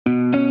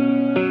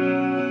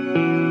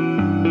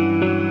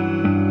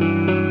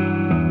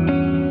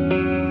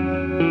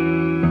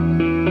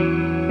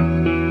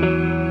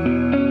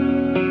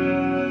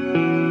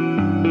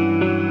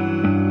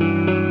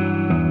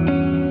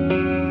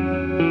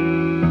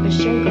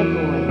Ushanka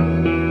boy.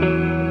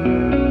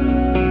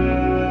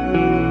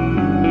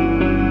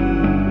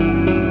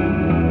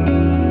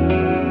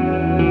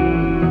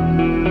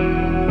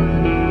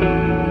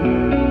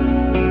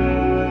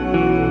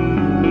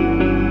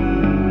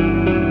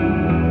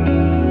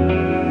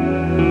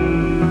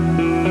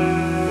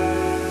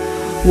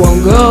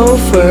 Won't go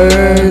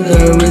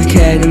further with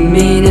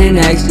ketamine and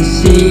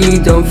ecstasy.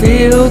 Don't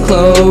feel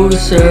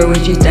closer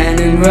when she's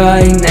standing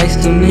right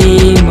next to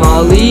me.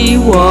 Molly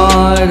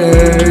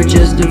water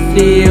just to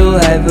feel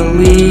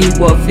heavily.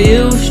 What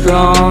feels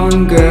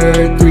stronger?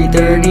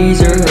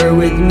 330s or her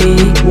with me.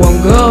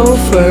 Won't go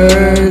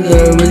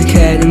further with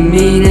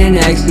ketamine and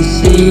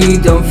ecstasy.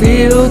 Don't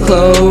feel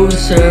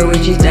closer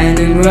when she's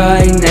standing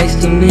right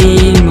next to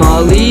me.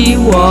 Molly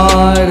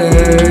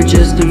water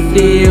just to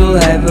feel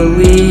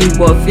heavily.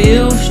 What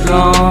feels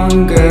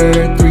stronger?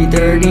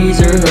 330s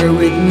or her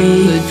with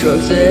me. The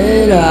drugs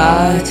that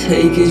I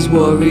take is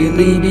what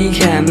really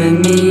became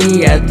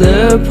me. At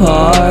the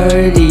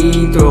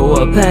party, throw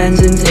up hands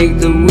and take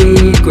the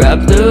weed.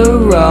 Grab the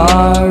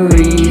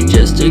rari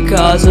just to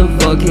cause a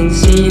fucking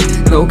scene.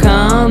 No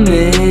calm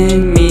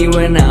in me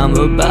when I'm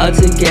about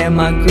to get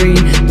my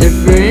green.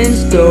 Different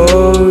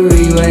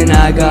story when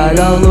I got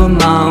all of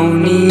my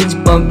own needs.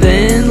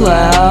 Bumping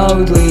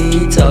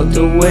loudly, tucked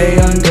away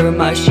under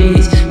my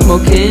sheets.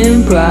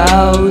 Smoking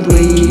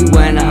proudly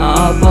when I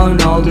hop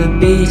on all the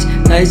beats.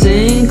 Nice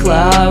and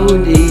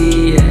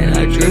cloudy and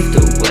I drift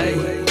away.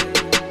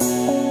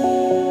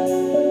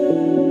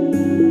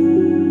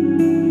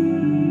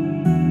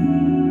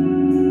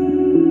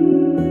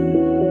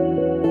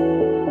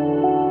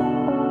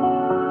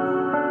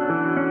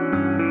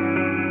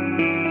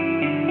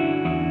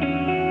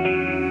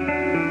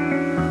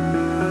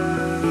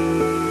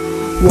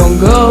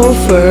 Won't go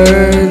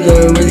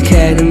further with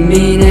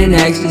ketamine and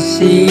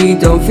ecstasy.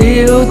 Don't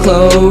feel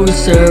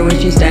closer when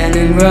she's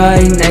standing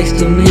right next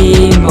to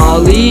me.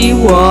 Molly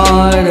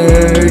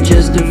water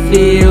just to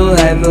feel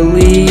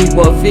heavily.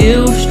 What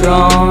feels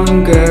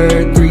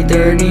stronger?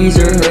 330s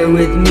or her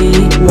with me.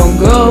 Won't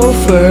go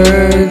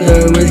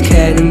further with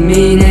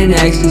ketamine and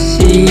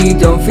ecstasy.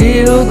 Don't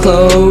feel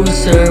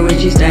closer when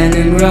she's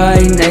standing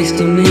right next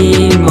to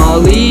me.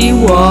 Molly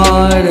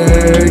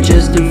water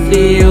just to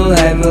feel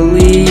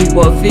heavily.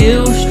 What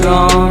feels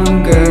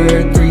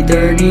stronger?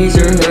 330s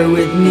or her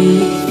with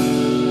me.